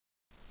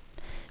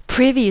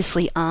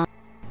Previously on...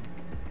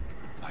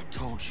 I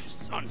told you,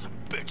 sons of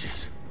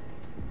bitches.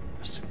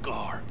 A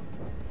cigar,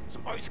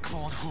 some ice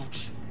cold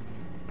hooch,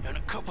 and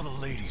a couple of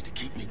ladies to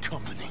keep me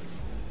company.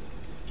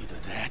 Either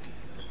that,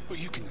 or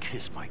you can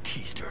kiss my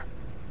keister.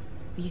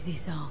 Easy,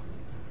 Saul.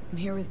 I'm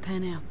here with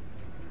Pan Am.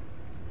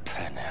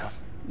 Pan Am?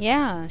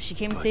 Yeah, she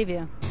came to save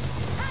you.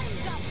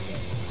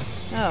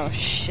 Oh,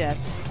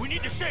 shit. We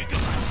need to shake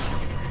him!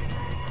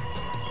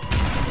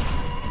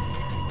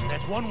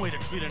 That's one way to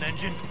treat an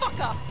engine. Fuck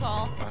off,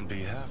 Saul! On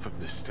behalf of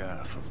the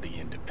staff of the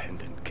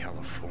Independent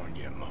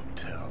California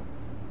Motel,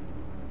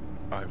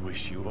 I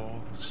wish you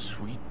all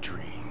sweet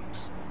dreams.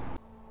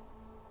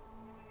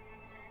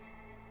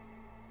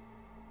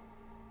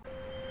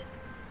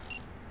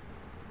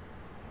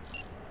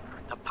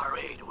 The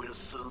parade will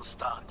soon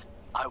start.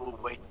 I will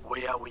wait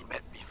where we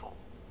met before.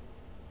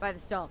 By the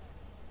stalls.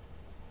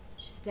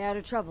 Just stay out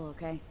of trouble,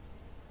 okay?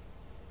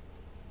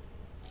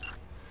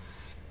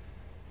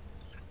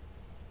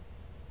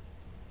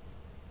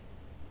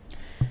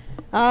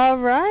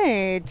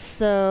 Alright,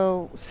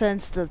 so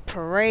since the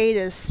parade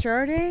is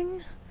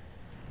starting,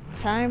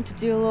 time to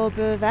do a little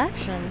bit of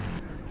action.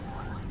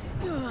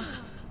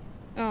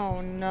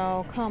 Oh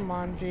no, come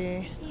on,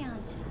 V.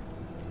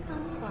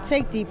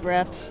 Take deep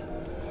breaths.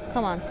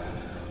 Come on.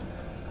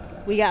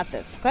 We got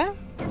this, okay?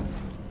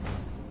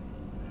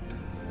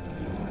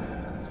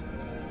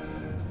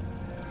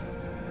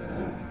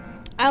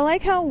 I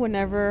like how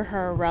whenever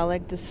her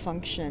relic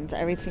dysfunctions,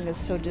 everything is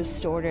so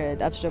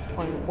distorted up to the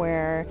point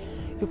where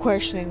you're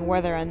questioning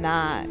whether or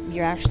not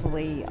you're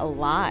actually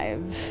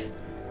alive.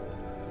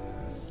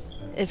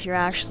 If you're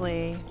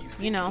actually,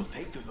 you know,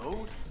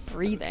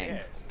 breathing.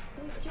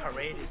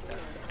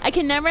 I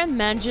can never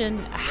imagine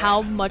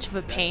how much of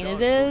a pain it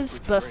is,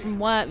 but from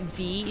what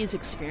V is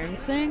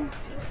experiencing,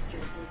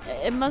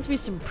 it must be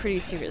some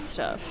pretty serious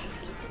stuff.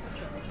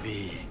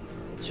 V,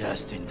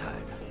 just in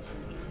time.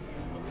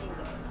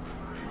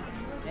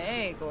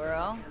 Hey,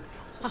 girl.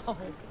 Oh,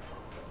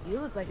 you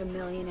look like a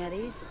million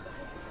eddies.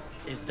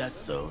 Is that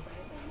so?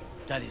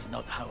 That is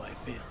not how I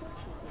feel.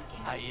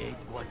 I ate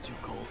what you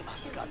call a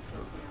scat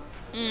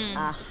burger.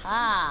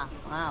 Aha!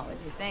 Wow,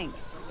 what'd you think?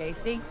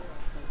 Tasty?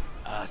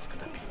 Ask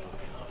the people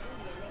below.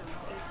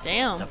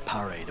 Damn. The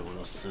parade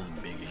will soon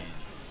begin.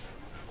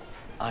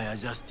 I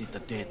adjusted the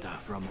data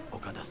from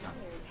Okada-san.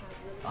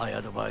 I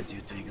advise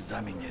you to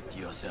examine it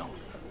yourself.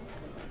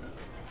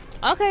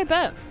 Okay,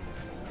 bet.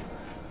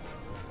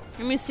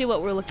 Let me see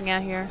what we're looking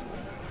at here.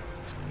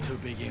 To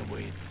begin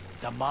with,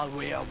 the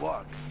malware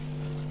works.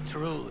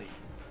 Truly,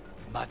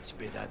 much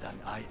better than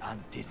I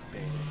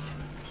anticipated.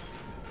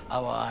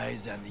 Our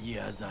eyes and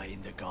ears are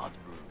in the guard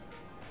room.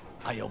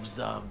 I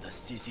observed the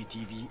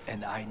CCTV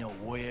and I know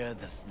where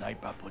the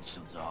sniper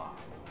positions are.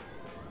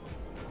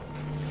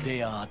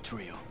 They are a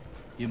trio.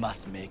 You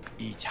must make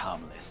each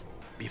harmless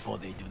before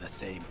they do the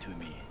same to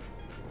me.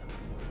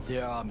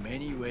 There are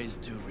many ways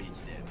to reach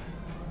them.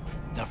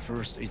 The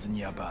first is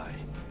nearby.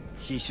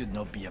 He should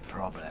not be a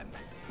problem.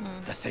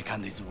 The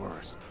second is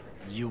worse.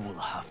 You will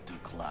have to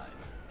climb.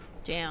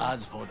 Damn.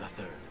 As for the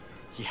third,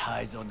 he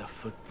hides on the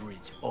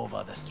footbridge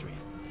over the street.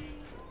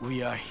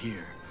 We are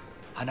here.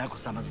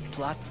 Hanako-sama's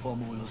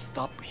platform will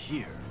stop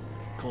here,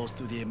 close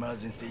to the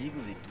emergency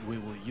exit we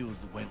will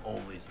use when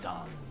all is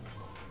done.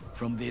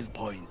 From these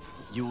points,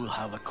 you will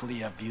have a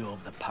clear view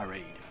of the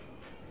parade,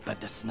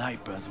 but the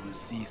snipers will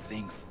see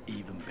things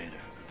even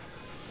better.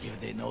 If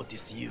they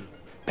notice you,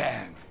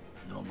 bang!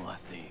 No more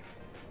thief.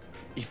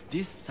 If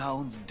this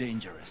sounds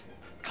dangerous,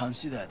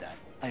 consider that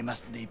I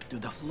must leap to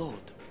the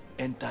float,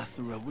 enter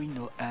through a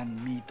window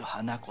and meet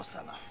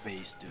Hanako-sama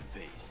face to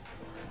face.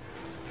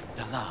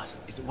 The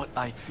last is what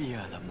I fear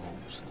the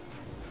most.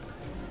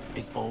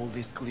 Is all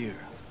this clear?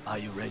 Are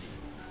you ready?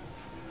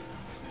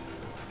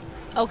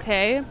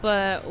 Okay,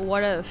 but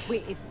what if...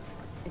 Wait,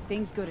 if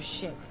things go to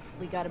shit,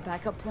 we got a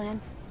backup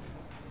plan?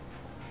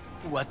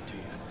 What do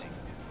you think?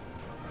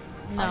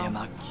 No. I am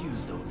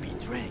accused of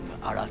betraying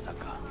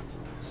Arasaka.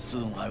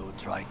 Soon I will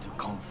try to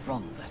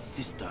confront the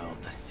sister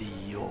of the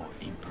CEO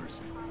in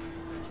person.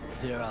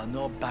 There are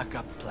no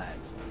backup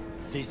plans.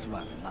 This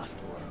one must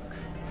work.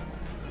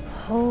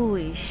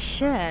 Holy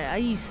shit, are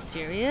you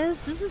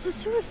serious? This is a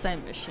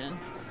suicide mission.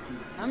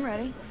 I'm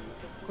ready.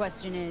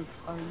 Question is,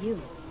 are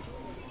you?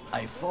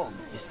 I formed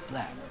this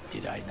plan,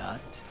 did I not?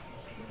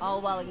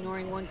 All while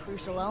ignoring one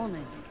crucial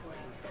element.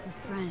 Your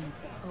friend,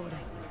 Oda.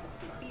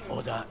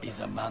 Oda is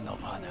a man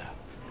of honor.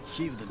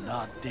 He would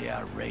not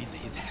dare raise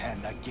his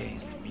hand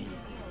against me.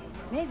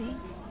 Maybe.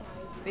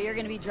 But you're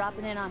gonna be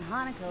dropping in on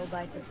Hanako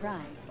by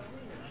surprise.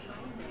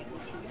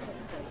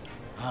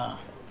 Huh,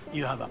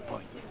 you have a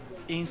point.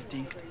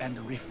 Instinct and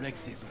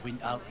reflexes win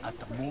out at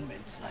the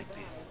moments like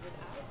this.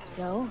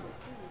 So?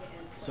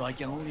 So I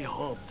can only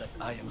hope that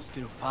I am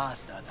still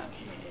faster than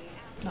he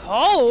is.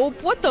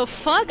 Hope? What the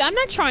fuck? I'm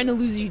not trying to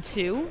lose you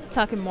too,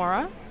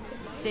 Takemura.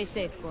 Stay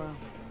safe, Goro.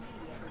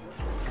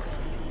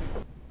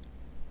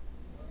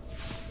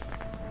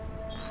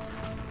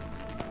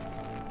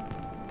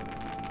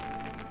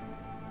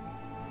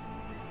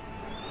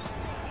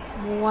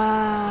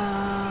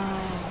 Wow.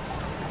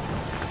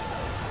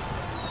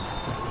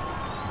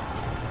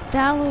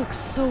 That looks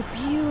so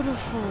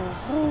beautiful.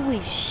 Holy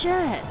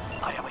shit.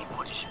 I am in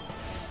position.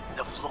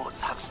 The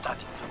floors have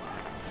started to move.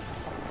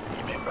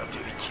 Remember to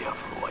be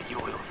careful or you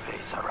will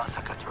face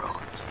Arasaka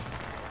drones.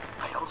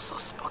 I also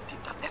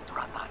spotted the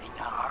netrunner in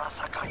an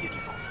Arasaka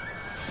uniform.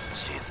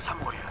 She is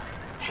somewhere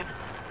hidden.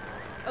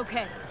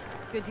 Okay,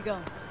 good to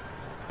go.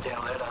 Then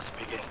let us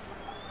begin.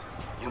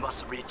 You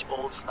must reach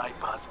all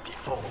snipers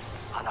before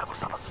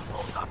Hanako-sama's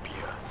float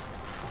appears.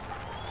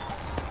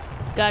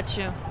 Got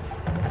you.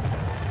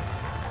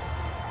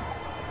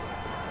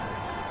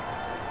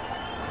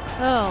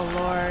 Oh,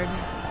 Lord.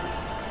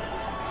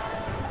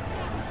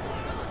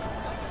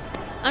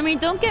 I mean,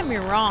 don't get me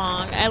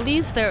wrong, at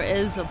least there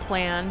is a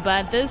plan,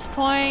 but at this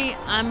point,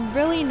 I'm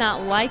really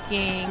not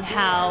liking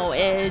how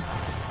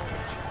it's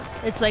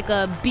like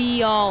a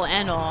be-all,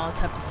 end-all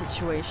type of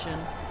situation.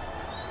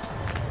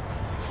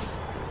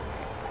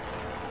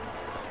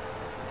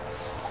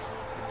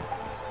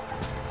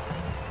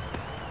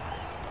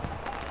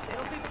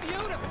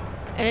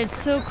 And it's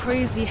so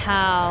crazy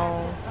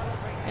how,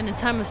 in a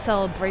time of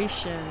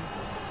celebration,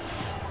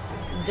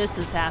 this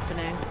is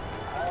happening.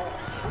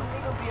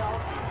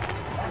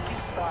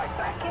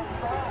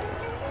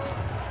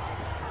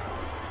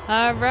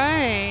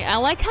 Alright, I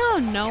like how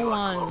no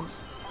one...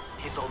 Close.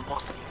 He's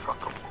almost in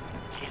front of me.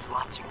 He's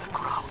watching the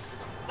crowd,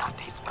 not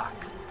his back.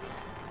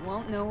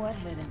 Won't know what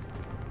hit him.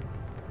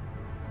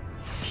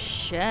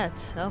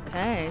 Shit,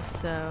 okay,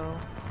 so...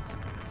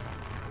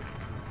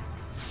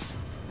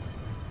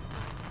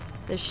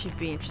 This should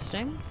be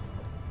interesting.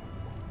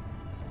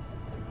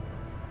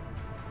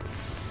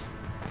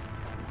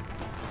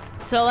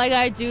 So all I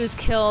gotta do is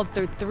kill up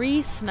to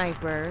 3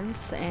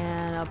 snipers,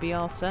 and I'll be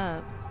all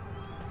set.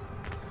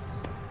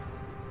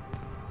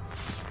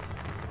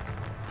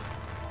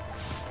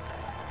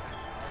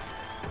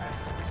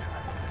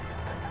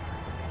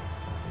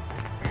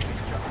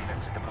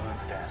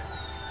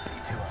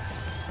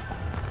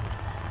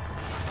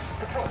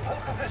 Patrol,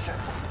 hold position.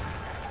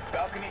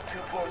 Balcony 2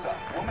 floors up.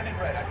 Woman in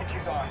red, I think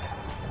she's armed.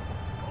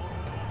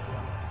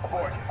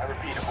 Aboard. I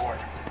repeat, aboard.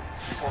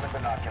 She's holding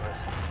binoculars.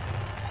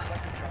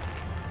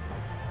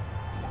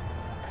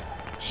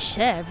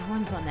 Shit,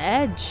 everyone's on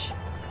edge.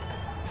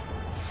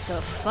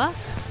 The fuck?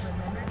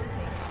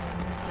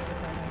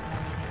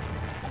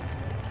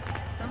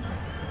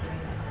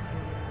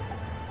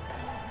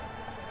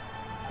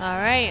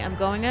 Alright, I'm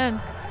going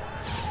in.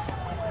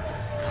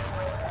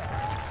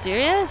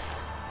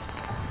 Serious?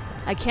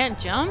 I can't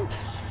jump?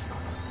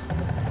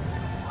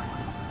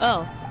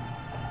 Oh.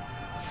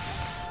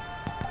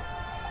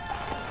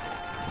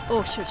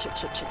 Oh, shit.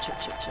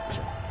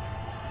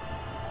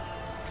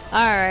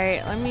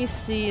 Alright, let me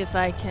see if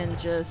I can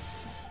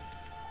just...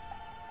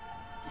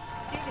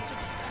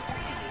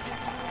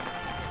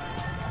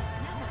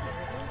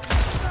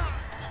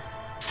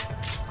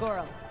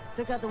 Goro,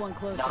 took out the one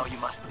closer. Now you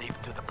must leap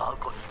to the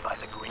balcony by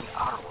the green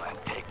arrow and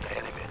take the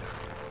elevator.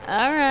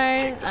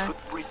 Alright. Take the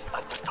footbridge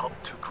at the top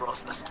to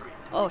cross the street.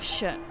 Oh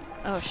shit.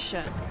 Oh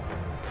shit.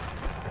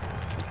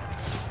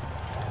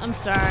 I'm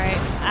sorry.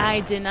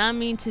 I did not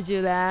mean to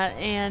do that.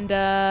 And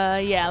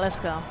yeah, let's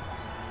go.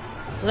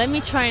 Let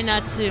me try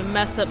not to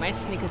mess up my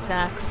sneak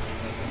attacks.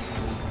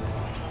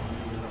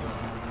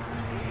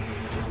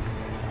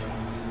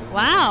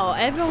 Wow,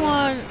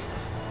 everyone...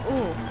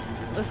 Ooh.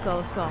 Let's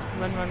go.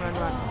 Run. Run.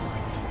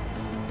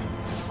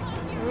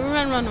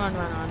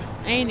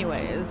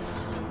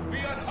 Anyways.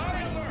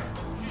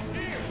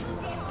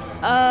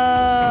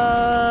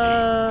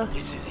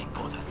 This is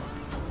important.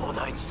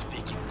 Oda is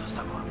speaking to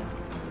someone.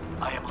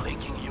 I am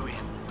linking you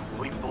in.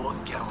 We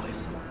both can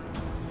listen.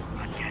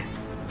 Again,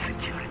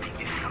 security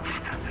is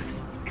substandard.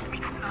 It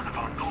meets none of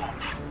our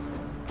norms.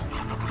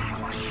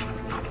 Hanako-sama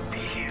should not be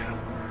here.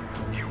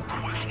 You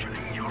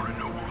questioning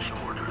Yorinobu's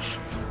orders.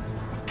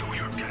 Do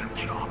your damn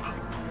job.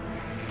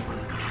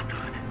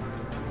 Understood.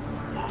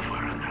 Over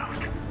and out.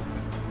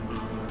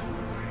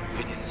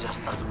 It is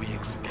just as we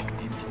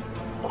expected.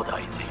 Oda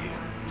is here.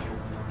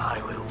 I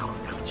will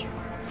contact you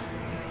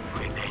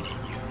with any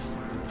news.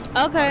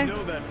 Okay. I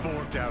know that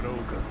borked out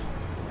ogre.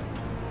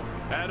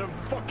 Adam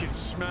fucking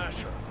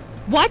Smasher.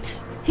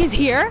 What? He's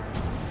here?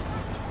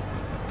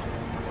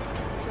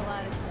 Chill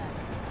out a sec.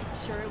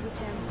 Sure it was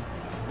him?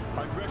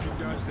 I'd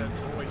recognize that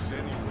voice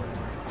anyway.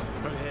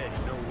 But hey,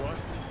 you know what?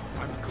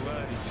 I'm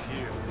glad he's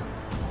here.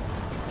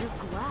 You're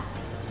glad?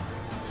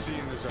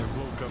 Seeing as I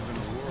woke up in a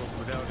world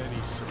without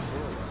any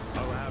support,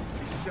 I'll have to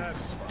be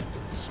satisfied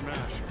with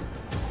Smasher.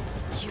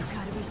 You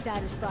gotta be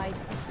satisfied.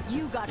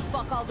 You got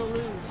fuck all to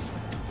lose.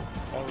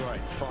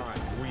 Alright, fine,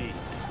 we.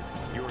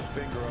 Your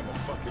finger on the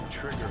fucking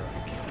trigger,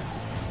 I guess.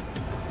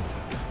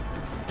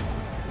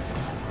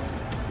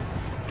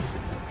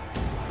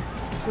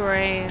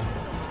 Great.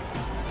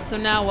 So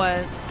now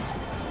what?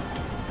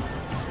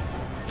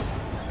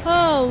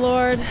 Oh,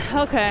 Lord.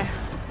 Okay.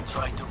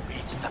 Try to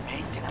reach the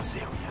maintenance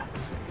area.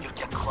 You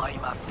can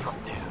climb up from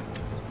there.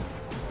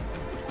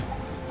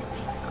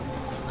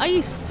 Are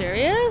you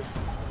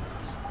serious?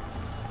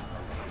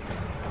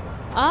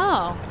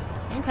 Oh.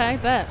 Okay,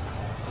 bet.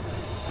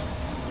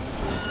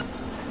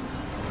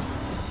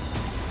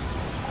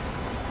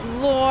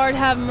 Lord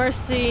have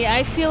mercy.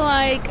 I feel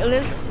like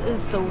this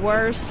is the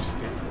worst.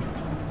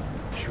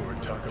 Sure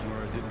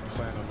Takamura didn't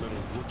plan a little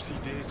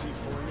whoopsie-daisy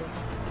for you?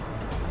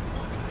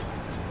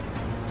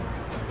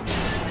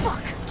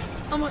 Fuck!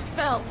 Almost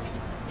fell.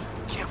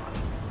 Careful.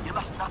 You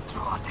must not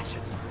draw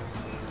attention.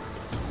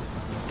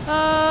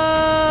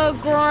 Oh,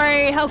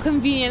 great. How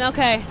convenient.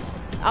 Okay.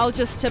 I'll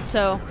just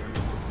tiptoe.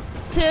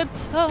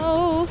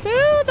 Tiptoe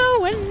through the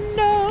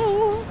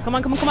window. Come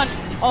on, come on, come on.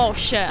 Oh,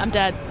 shit. I'm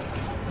dead.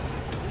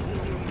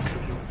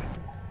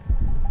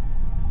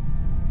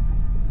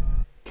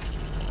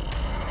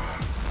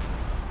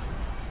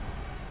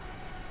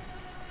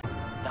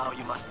 Now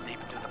you must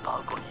leap to the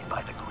balcony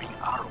by the green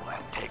arrow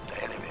and take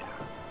the elevator.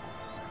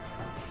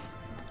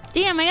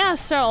 Damn, I gotta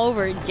start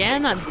over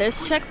again on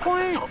this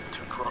checkpoint? Top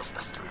to cross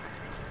the street.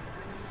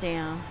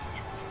 Damn.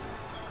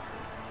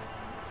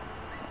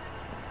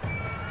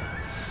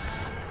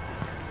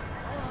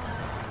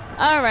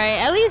 Alright,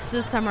 at least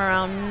this time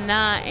around,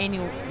 not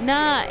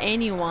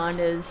anyone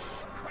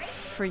is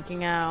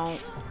freaking out.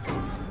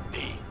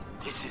 B,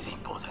 this is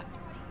important.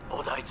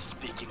 Oda is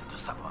speaking to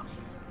someone.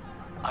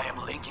 I am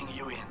linking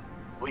you in.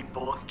 We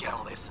both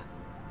can listen.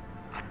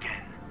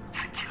 Again,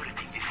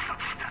 security is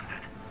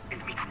substandard.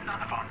 It meets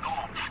none of our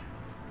norms.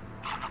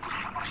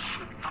 Hanako-sama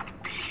should not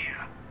be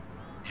here.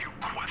 You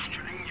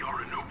questioning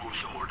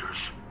Yorinobu's orders?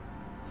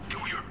 Do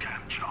your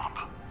damn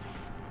job.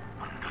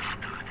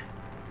 Understood.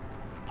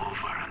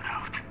 Over and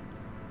out.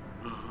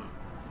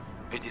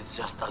 It is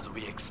just as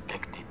we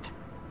expected.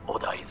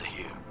 Oda is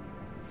here.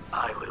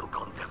 I will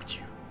contact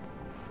you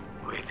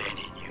with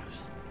any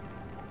news.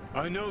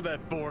 I know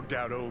that borged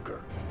out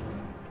ogre.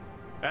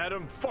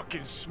 Adam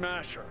fucking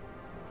Smasher.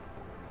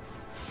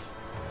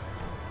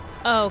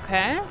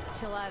 Okay.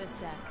 Chill out a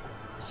sec.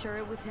 Sure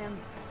it was him?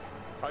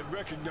 I'd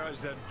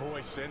recognize that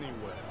voice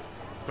anywhere.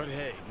 But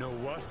hey, know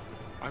what?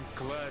 I'm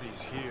glad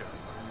he's here.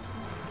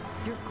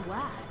 You're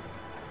glad?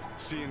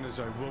 Seeing as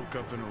I woke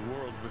up in a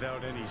world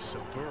without any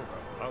Saburo,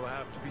 I'll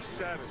have to be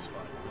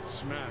satisfied with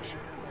Smasher.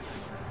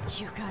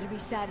 You gotta be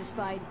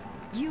satisfied.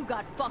 You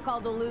got fuck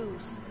all to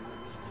lose.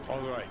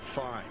 Alright,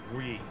 fine,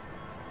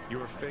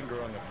 your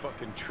finger on the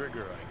fucking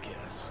trigger, I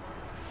guess.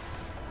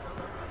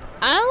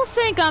 I don't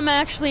think I'm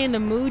actually in the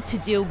mood to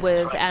deal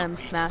with Try Adam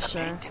to reach Smasher.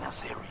 the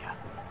maintenance area.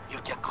 You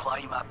can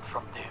climb up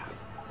from there.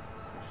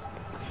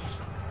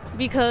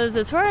 Because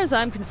as far as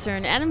I'm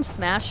concerned, Adam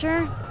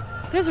Smasher,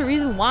 there's a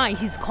reason why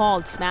he's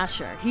called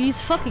Smasher.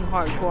 He's fucking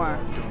hardcore.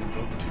 Don't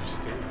look too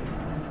stable.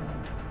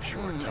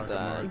 Sure, Oh my Takamura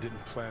God.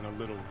 didn't plan a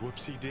little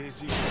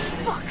whoopsie-daisy?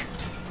 Fuck!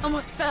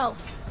 Almost fell.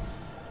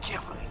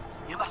 Carefully.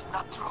 You must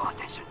not draw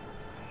attention.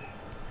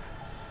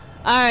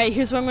 Alright,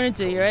 here's what I'm gonna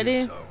do. You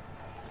ready? So.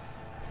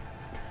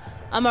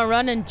 I'm gonna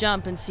run and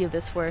jump and see if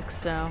this works,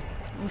 so...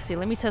 Let me see,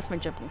 let me test my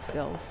jumping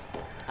skills.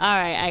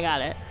 Alright, I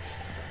got it.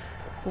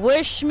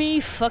 Wish me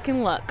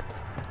fucking luck.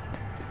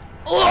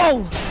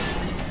 Oh!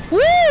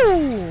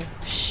 Woo!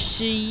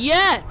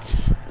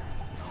 Shit!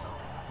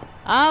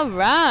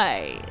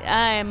 Alright,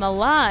 I'm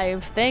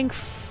alive, thank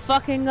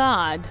fucking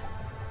God.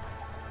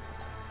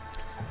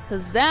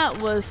 Cause that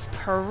was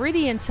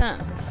pretty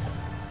intense,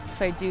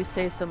 if I do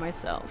say so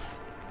myself.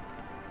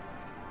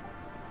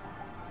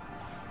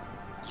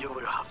 You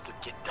will have to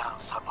get down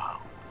somehow.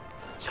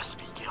 Just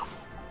be careful.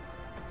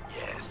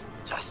 Yes,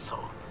 just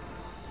so.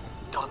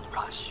 Don't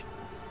rush.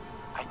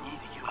 I need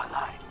you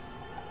alive,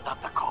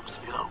 not the corpse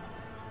below.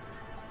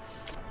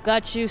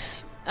 Got you.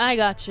 I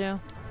got you.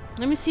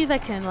 Let me see if I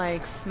can,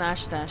 like,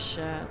 smash that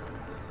shit.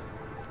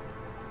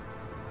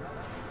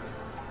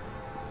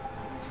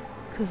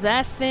 Cause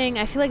that thing,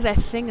 I feel like that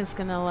thing is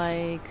gonna,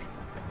 like,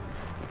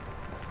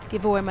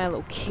 give away my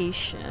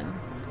location.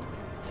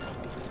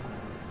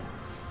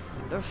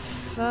 The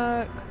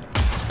fuck?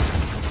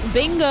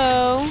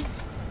 Bingo!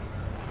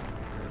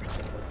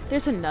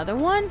 There's another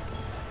one?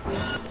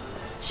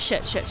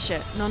 Shit, shit,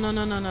 shit. No, no,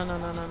 no, no, no, no,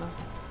 no, no, no.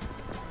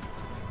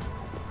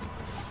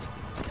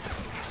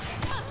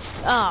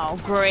 Oh,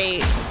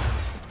 great.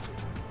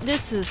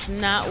 This is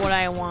not what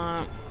I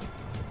want.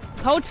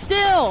 Hold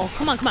still!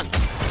 Come on, come on.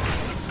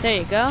 There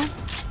you go.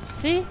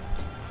 See?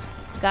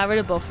 Got rid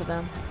of both of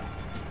them.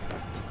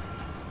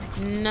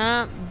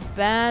 Not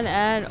bad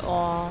at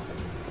all.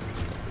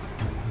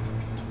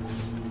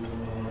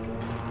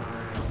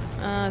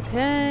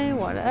 Okay,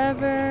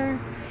 whatever.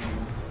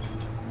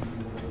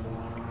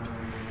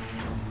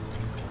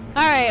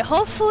 Alright,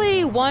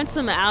 hopefully once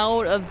I'm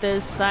out of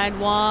this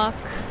sidewalk,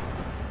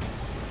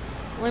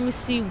 let me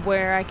see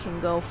where I can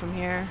go from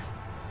here.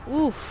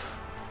 Oof.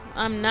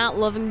 I'm not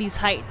loving these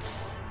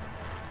heights.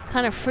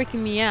 Kind of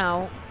freaking me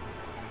out.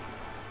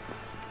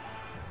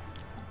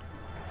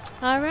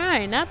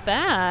 Alright, not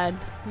bad.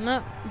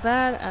 Not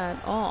bad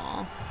at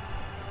all.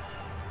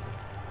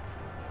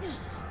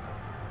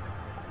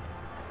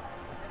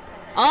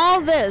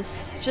 All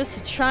this just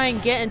to try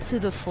and get into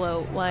the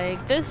float.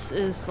 Like, this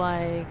is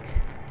like...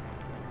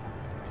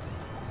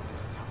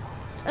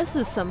 This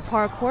is some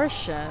parkour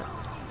shit.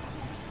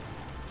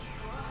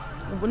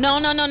 No,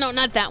 no, no, no,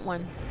 not that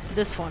one.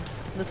 This one.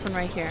 This one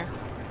right here.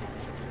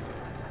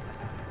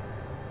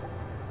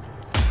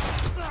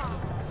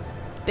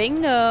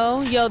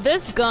 Bingo. Yo,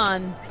 this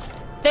gun.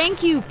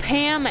 Thank you,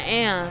 Pam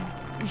Ann,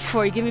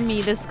 for giving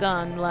me this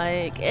gun.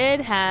 Like,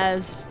 it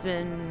has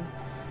been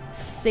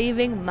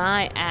saving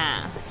my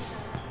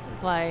ass.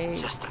 Like,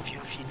 Just a few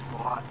feet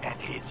more and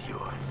it's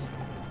yours.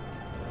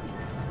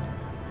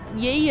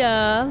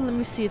 yeah. Let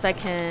me see if I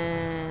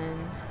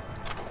can.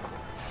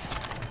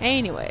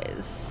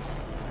 Anyways,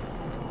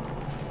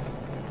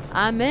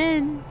 I'm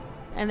in,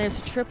 and there's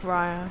a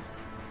tripwire.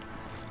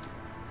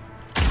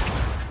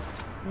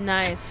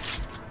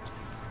 Nice.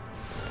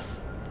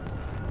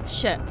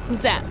 Shit,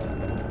 who's that?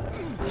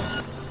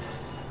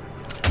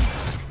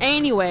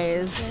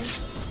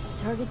 Anyways.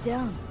 Target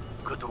down.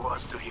 Good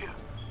words to hear.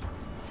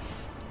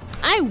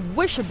 I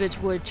wish a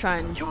bitch would try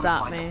and You will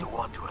stop find me. the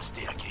door to a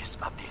staircase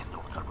at the end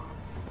of the room.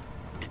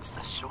 It's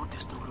the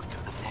shortest route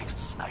to the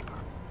next sniper.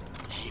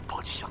 He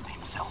positioned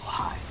himself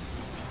high.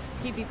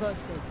 Keep me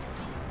posted.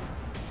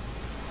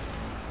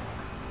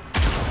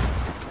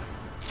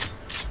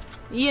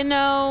 You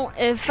know,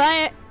 if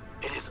I...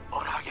 It is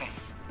on our game.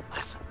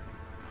 Listen.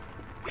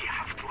 We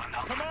have to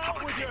announce Come the out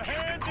public with your danger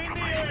hands in the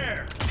compromise.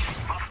 air!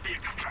 It must be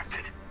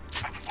extracted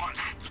at once.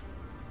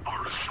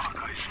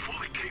 Arasaka is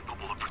fully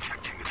capable of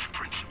protecting its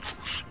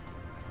principles.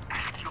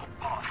 Ask your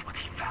boss what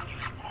he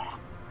values more,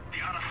 the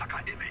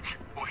Arasaka image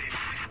or his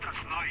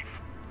sister's life.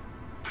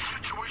 The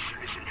situation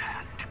is in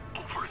hand.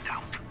 Over and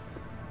out.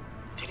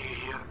 Did you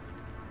hear?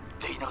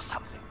 They know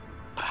something.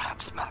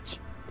 Perhaps much.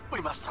 We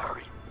must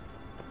hurry.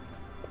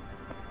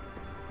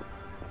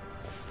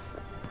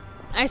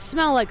 I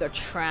smell like a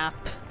trap.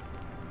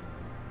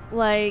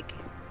 Like,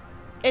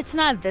 it's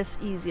not this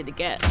easy to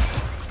get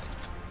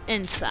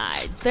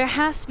inside. There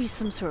has to be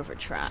some sort of a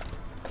trap.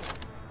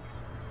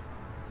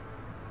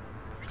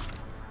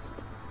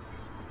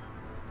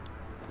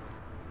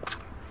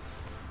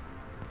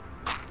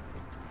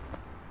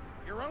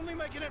 You're only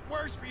making it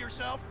worse for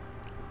yourself.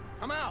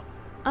 Come out.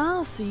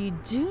 Oh, so you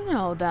do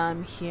know that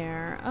I'm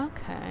here.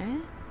 Okay.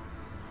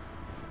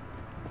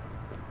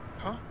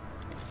 Huh?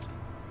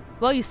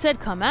 Well, you said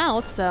come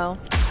out, so...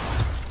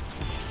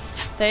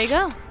 There you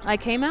go. I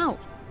came out.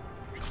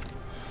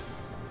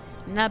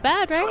 Not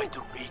bad, Try right?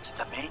 to reach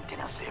the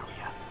maintenance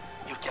area.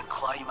 You can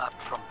climb up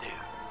from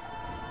there.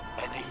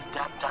 And if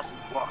that doesn't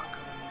work,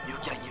 you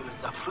can use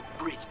the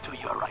footbridge to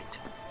your right.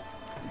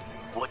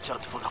 Watch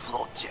out for the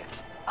float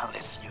jets.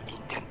 Unless you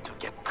intend to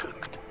get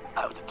cooked,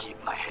 I would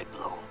keep my head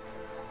low.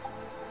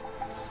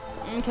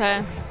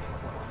 Okay.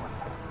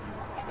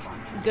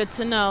 Good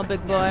to know,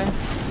 big boy.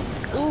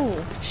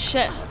 Ooh,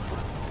 shit.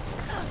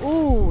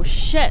 Ooh,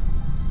 shit.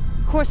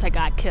 Of course I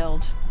got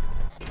killed.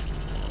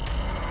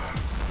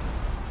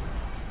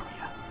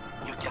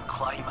 You can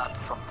climb up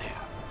from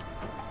there.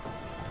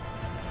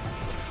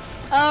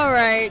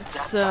 Alright, If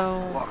that so...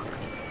 doesn't work,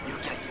 you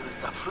can use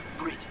the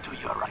footbridge to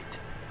your right.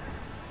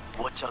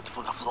 Watch out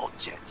for the float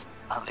jets.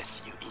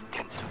 Unless you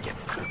intend to get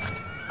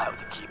cooked, I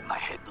would keep my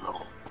head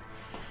low.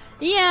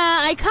 Yeah,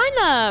 I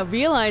kinda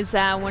realized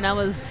that when I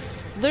was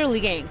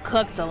literally getting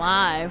cooked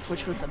alive,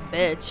 which was a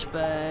bitch,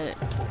 but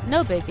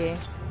no biggie.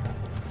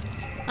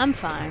 I'm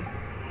fine.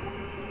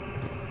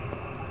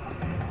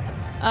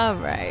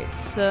 Alright,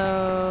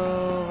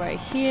 so right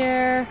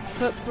here,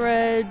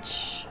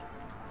 footbridge.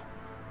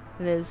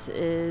 This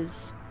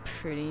is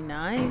pretty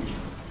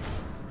nice.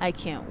 I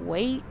can't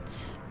wait.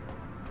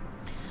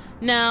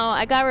 Now,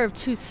 I got rid of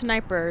 2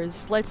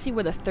 snipers. Let's see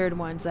where the third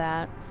one's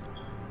at.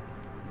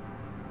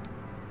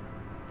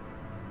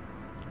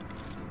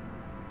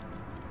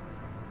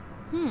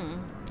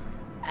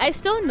 I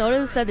still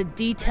notice that the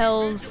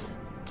details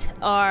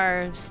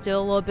are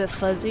still a little bit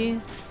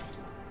fuzzy.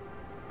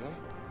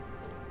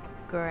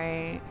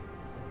 Great.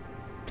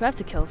 Do I have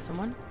to kill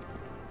someone?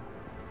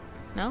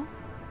 No?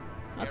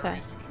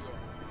 Okay.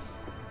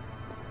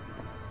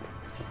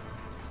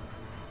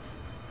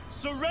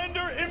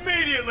 Surrender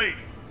immediately!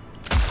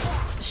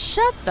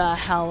 Shut the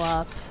hell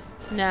up.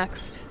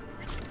 Next.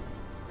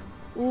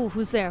 Ooh,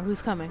 who's there?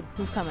 Who's coming?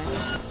 Who's coming?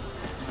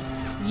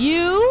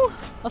 You?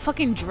 A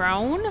fucking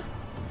drone?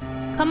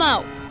 Come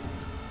out.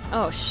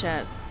 Oh,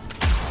 shit.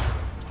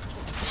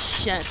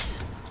 Shit.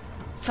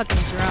 Fucking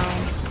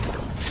drone.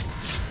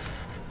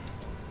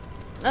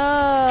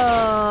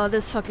 Oh,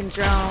 this fucking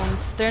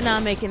drones. They're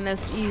not making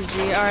this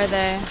easy, are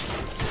they?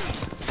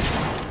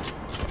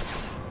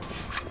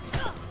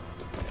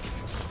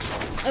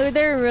 Oh,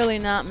 they're really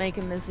not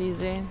making this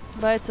easy,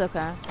 but it's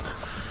okay.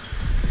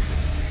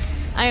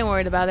 I ain't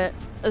worried about it.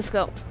 Let's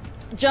go.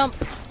 Jump.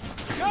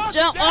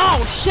 Jump.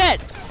 Oh,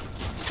 shit.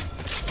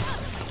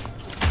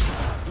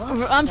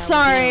 I'm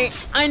sorry.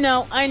 I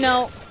know.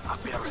 Yes,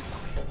 apparently.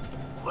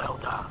 Well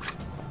done.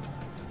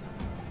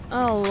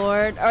 Oh,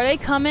 Lord. Are they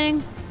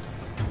coming?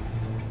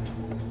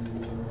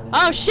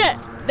 Oh, shit.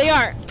 They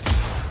are.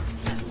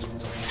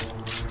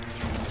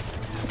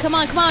 Come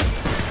on, come on.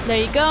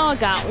 There you go. I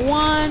got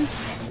one.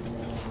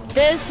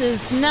 This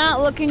is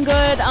not looking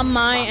good on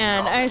my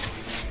end.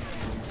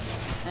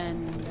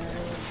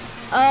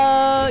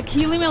 Can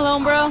you leave me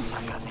alone, bro?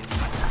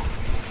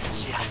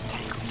 She has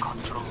taken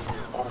control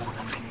of all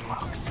the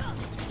networks.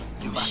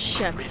 You must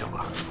Shit. get rid of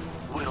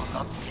her. will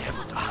not be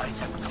able to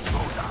hijack the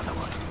boat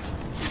otherwise.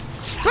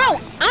 Bro,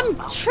 I'm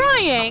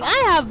trying!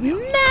 I have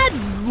mad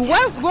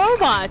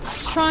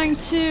robots trying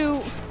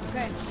to...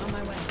 Okay, on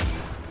my way.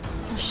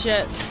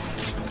 Shit.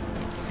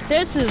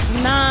 This is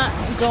not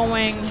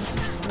going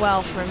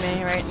well for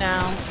me right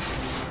now.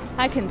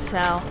 I can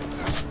tell.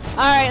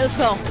 Alright, let's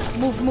go.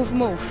 Move, move,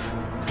 move.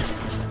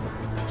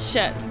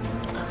 Shit.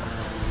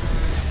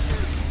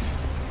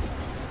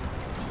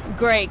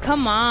 Great,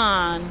 come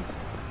on.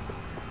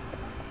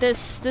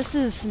 This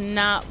is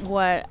not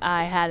what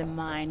I had in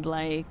mind,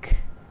 like...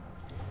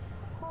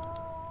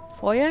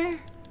 Foyer?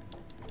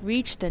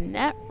 Reach the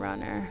net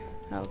runner.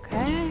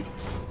 Okay.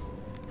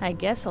 I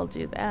guess I'll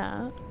do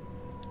that.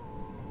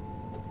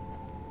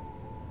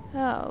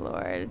 Oh,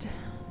 Lord.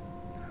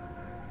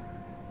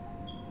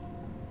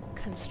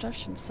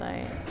 Construction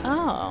site.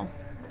 Oh.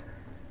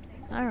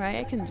 Alright,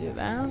 I can do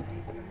that.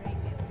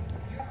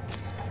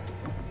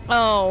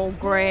 Oh,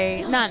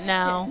 great. Not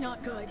now. Shit,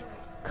 not good.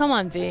 Come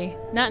on, V.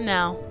 Not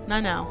now.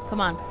 Not now.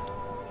 Come on.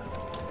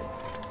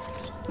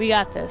 We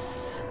got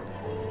this.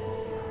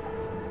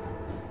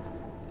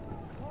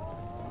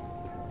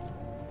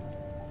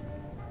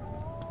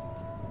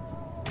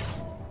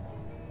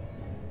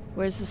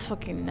 Where's this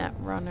fucking net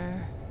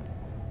runner?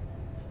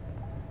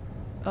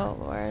 Oh,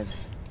 Lord.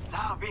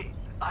 Now, V,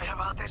 I have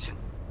attention.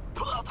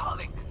 Pull out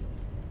Harling.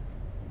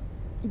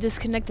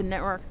 Disconnect the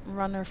network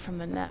runner from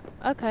the net.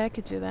 Okay, I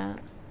could do that.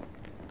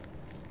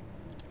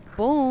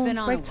 Boom. Been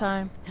on Break a while.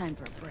 time. Time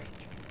for a break.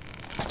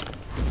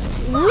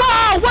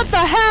 Whoa! What the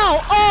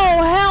hell?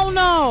 Oh, hell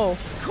no!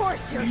 Of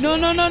course you're No,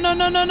 no, no, no,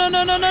 no, no, no,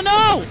 no, no, no,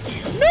 no!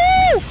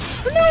 No!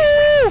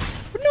 No!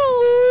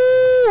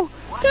 No!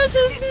 This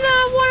is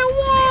not what I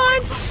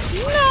want!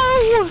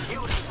 No!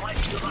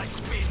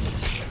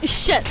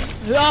 Shit!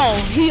 Oh,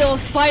 he'll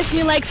slice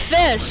me like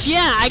fish.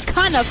 Yeah, I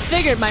kind of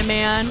figured, my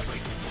man.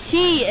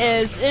 He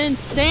is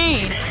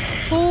insane.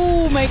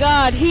 Oh my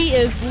god, he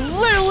is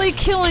literally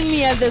killing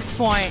me at this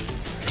point.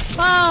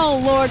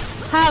 Oh Lord,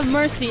 have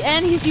mercy.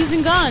 And he's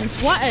using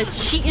guns. What a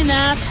cheating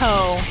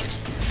asshole.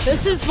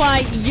 This is why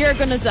you're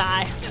gonna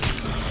die.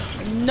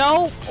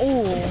 No.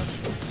 Ooh.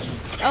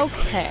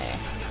 Okay.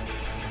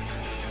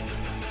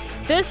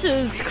 This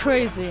is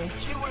crazy.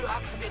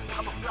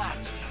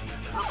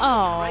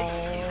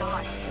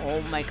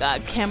 Oh my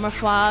god,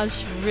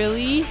 camouflage,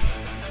 really?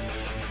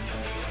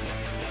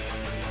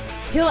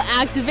 He'll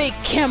activate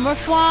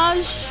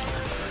camouflage?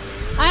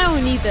 I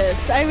don't need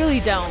this. I really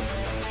don't.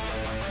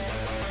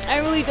 I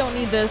really don't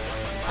need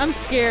this. I'm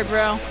scared,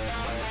 bro.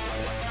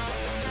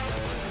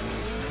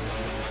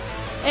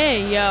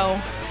 Hey, yo.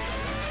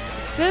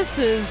 This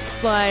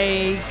is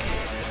like...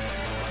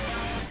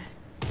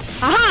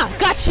 Aha!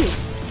 Got you!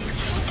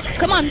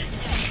 Come on.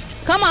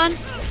 Come on.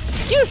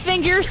 You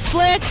think you're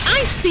slick?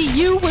 I see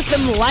you with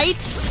them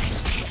lights.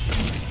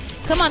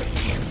 Come on.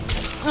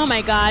 Oh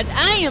my god.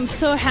 I am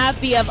so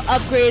happy I've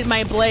upgraded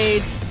my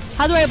blades.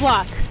 How do I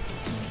block?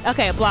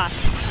 Okay, block.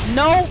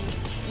 Nope.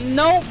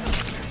 Nope.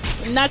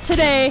 Not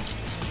today.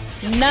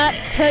 Not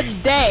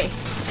today.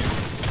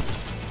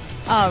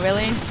 Oh,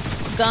 really?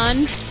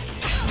 Guns?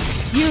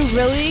 You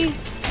really?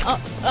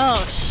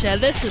 Oh shit.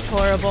 This is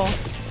horrible.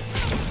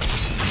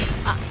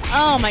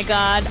 Oh my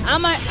god.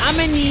 I'm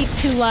gonna need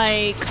to,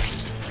 like...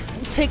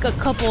 take a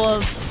couple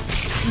of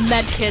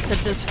med kits at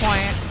this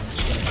point.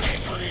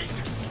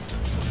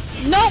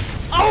 Nope!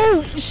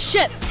 Oh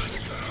shit!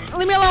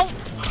 Leave me alone!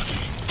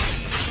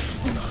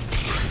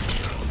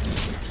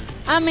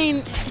 I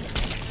mean,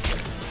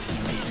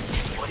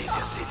 What is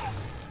your status?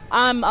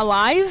 I'm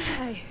alive?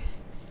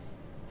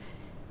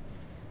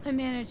 I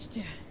managed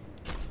to.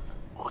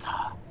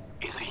 Oda,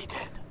 is he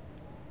dead?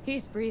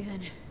 He's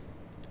breathing.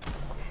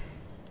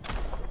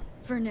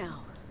 For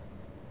now.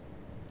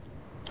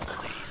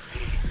 Please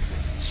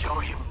be. Show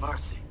him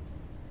mercy.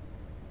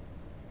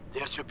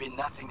 There should be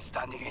nothing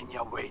standing in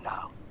your way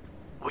now.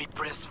 We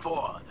press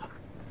forward.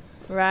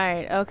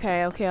 Right,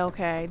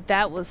 okay.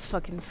 That was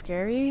fucking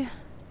scary.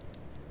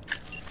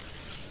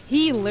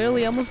 He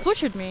literally almost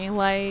butchered me,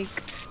 like...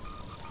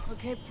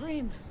 Okay,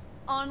 Preem.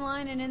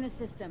 Online and in the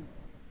system.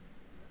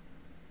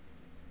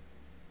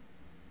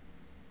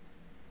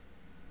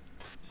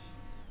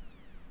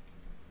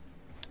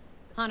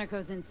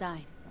 Hanako's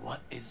inside. What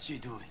is she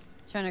doing?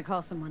 Trying to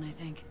call someone, I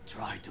think.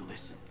 Try to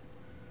listen.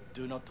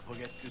 Do not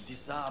forget to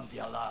disarm the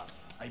alarms.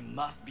 I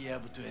must be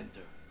able to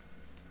enter.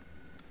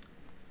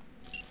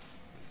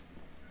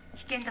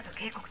 危険だと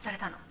警告され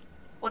たの。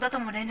小田と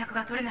も連絡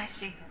が取れない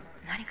し、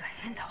何か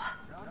変だわ。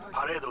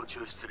パレードを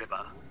中止すれ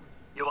ば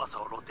弱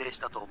さを露呈し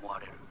たと思わ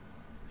れる。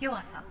弱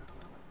さ？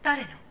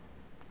誰の？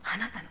あ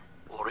なたの？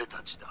俺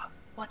たちだ。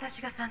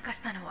私が参加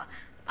したのは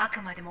あ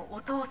くまでも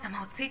お父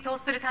様を追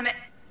悼するため。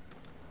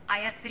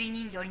操り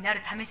人形にな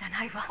るためじゃ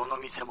ないわ。この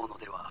見せ物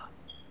では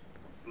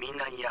みん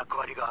なに役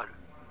割がある。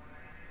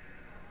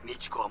美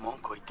智子は文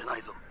句を言ってな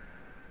いぞ。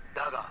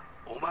だが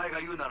お前が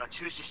言うなら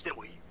中止して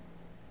もいい。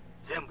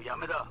全部や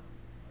めだ。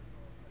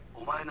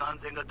お前の安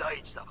全が第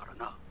一だから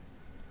な。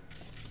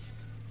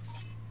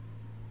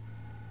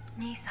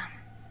兄さん。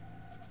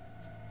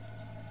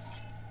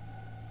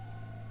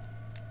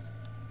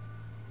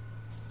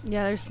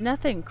Yeah, there's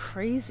nothing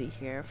crazy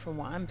here from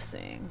what I'm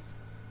seeing.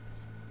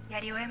 や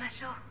り終えま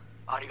しょう。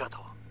ありがと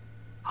う、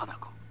花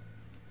子。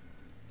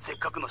せっ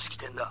かくの式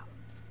典だ。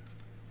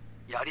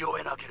やり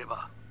終えなけれ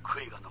ば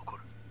悔いが残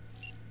る。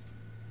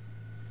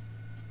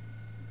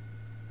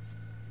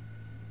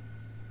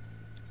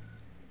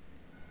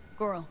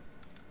Goro,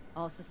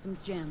 all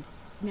systems jammed.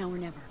 It's now or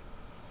never.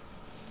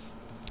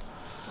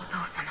 お父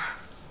様。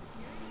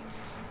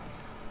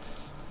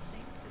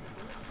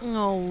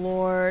 Oh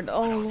Lord,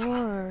 oh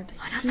Lord.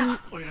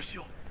 お許し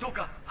を。どう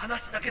か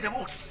話だけで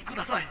もお聞きく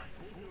ださい。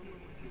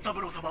三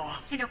郎様は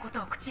父のこ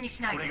とを口に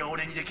しないで。これが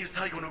俺にできる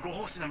最後のご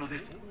奉仕なので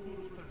す。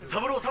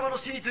三郎様の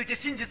死について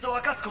真実を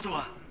明かすこと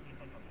は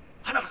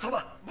花子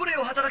様無礼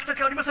を働きた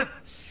くありません。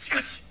し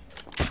かし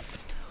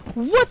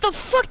What the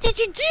fuck did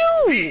you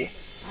do?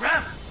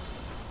 Ram!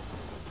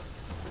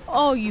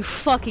 Oh, you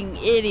fucking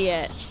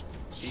idiot.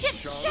 Shit!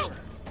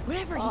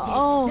 Whatever he did,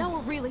 Oh. now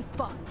we're really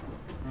fucked.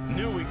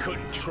 Knew we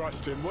couldn't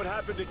trust him. What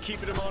happened to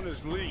keeping him on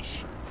his leash?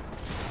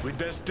 We'd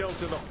best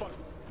delta the fuck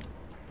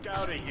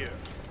out of here.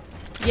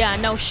 Yeah,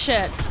 no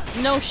shit.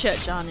 No shit,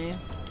 Johnny.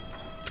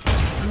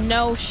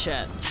 No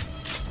shit.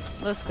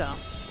 Let's go.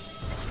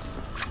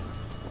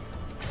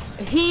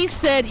 He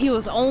said he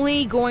was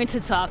only going to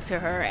talk to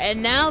her,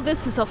 and now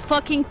this is a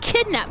fucking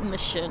kidnap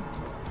mission.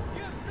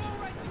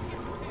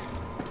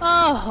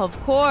 Oh, of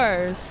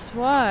course.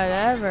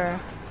 Whatever.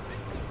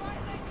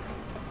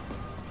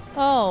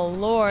 Oh,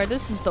 Lord.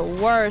 This is the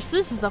worst.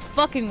 This is the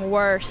fucking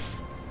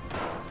worst.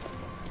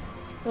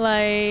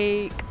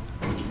 Like...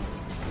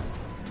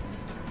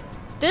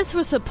 This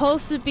was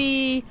supposed to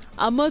be,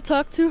 I'm gonna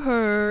talk to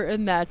her,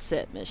 and that's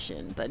it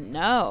mission. But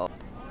no.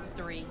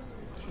 3,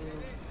 2,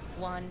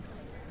 1.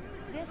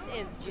 This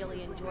is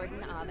Jillian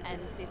Jordan of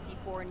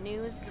N54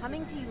 News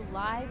coming to you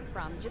live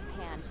from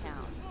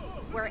Japantown,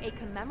 where a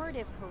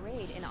commemorative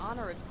parade in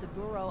honor of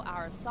Saburo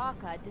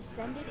Arasaka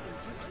descended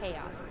into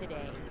chaos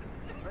today.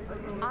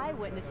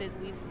 Eyewitnesses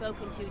we've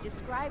spoken to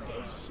described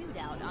a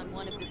shootout on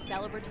one of the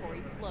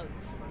celebratory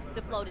floats.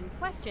 The float in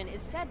question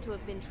is said to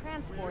have been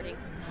transporting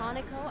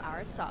Hanako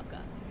Arasaka.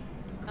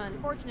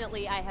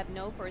 Unfortunately, I have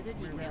no further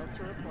details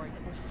to report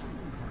at this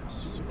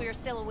time. We are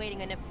still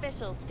awaiting an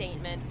official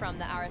statement from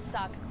the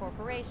Arasaka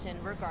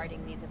Corporation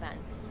regarding these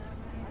events.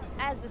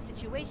 As the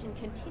situation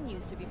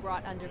continues to be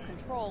brought under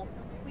control,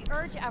 we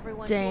urge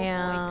everyone to avoid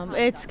Damn, contact.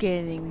 it's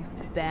getting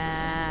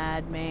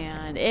bad,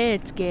 man.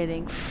 It's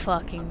getting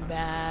fucking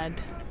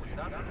bad.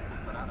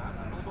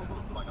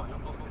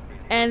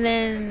 And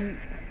then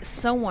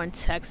someone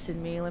texted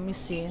me. Let me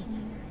see.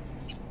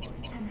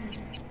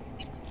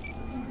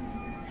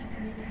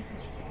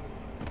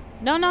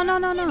 No.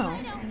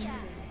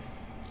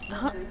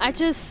 I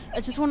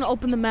just want to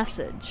open the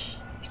message.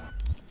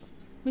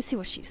 Let me see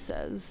what she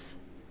says.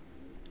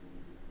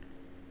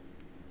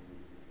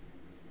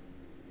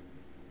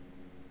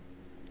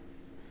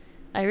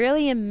 I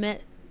really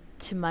admit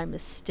to my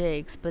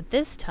mistakes, but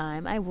this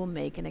time I will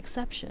make an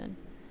exception.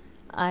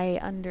 I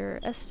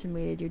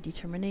underestimated your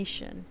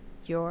determination,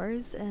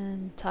 yours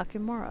and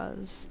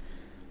Takemura's.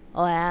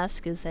 All I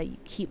ask is that you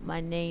keep my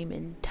name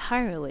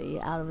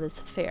entirely out of this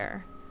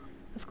affair.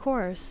 Of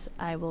course,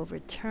 I will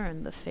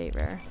return the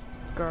favor.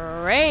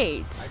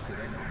 Great!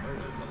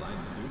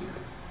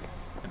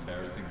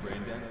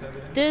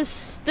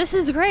 This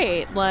is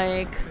great.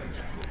 Like,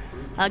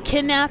 a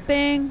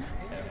kidnapping.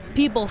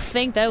 People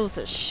think that was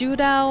a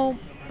shootout.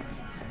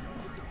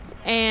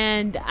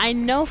 And I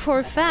know for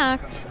a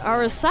fact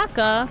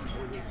Arasaka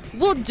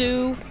will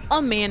do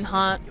a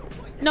manhunt.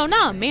 No,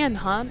 not a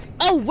manhunt.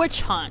 A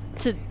witch hunt.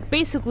 To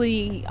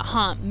basically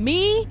hunt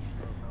me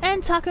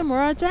and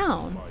Takemura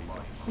down.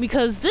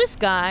 Because this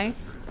guy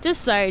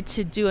decided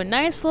to do a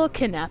nice little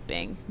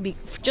kidnapping.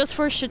 Just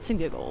for shits and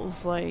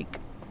giggles. Like,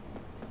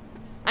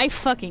 I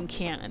fucking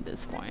can't at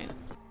this point.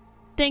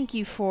 Thank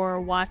you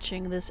for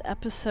watching this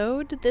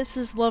episode. This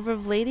is Lover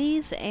of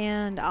Ladies,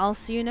 and I'll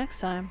see you next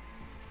time.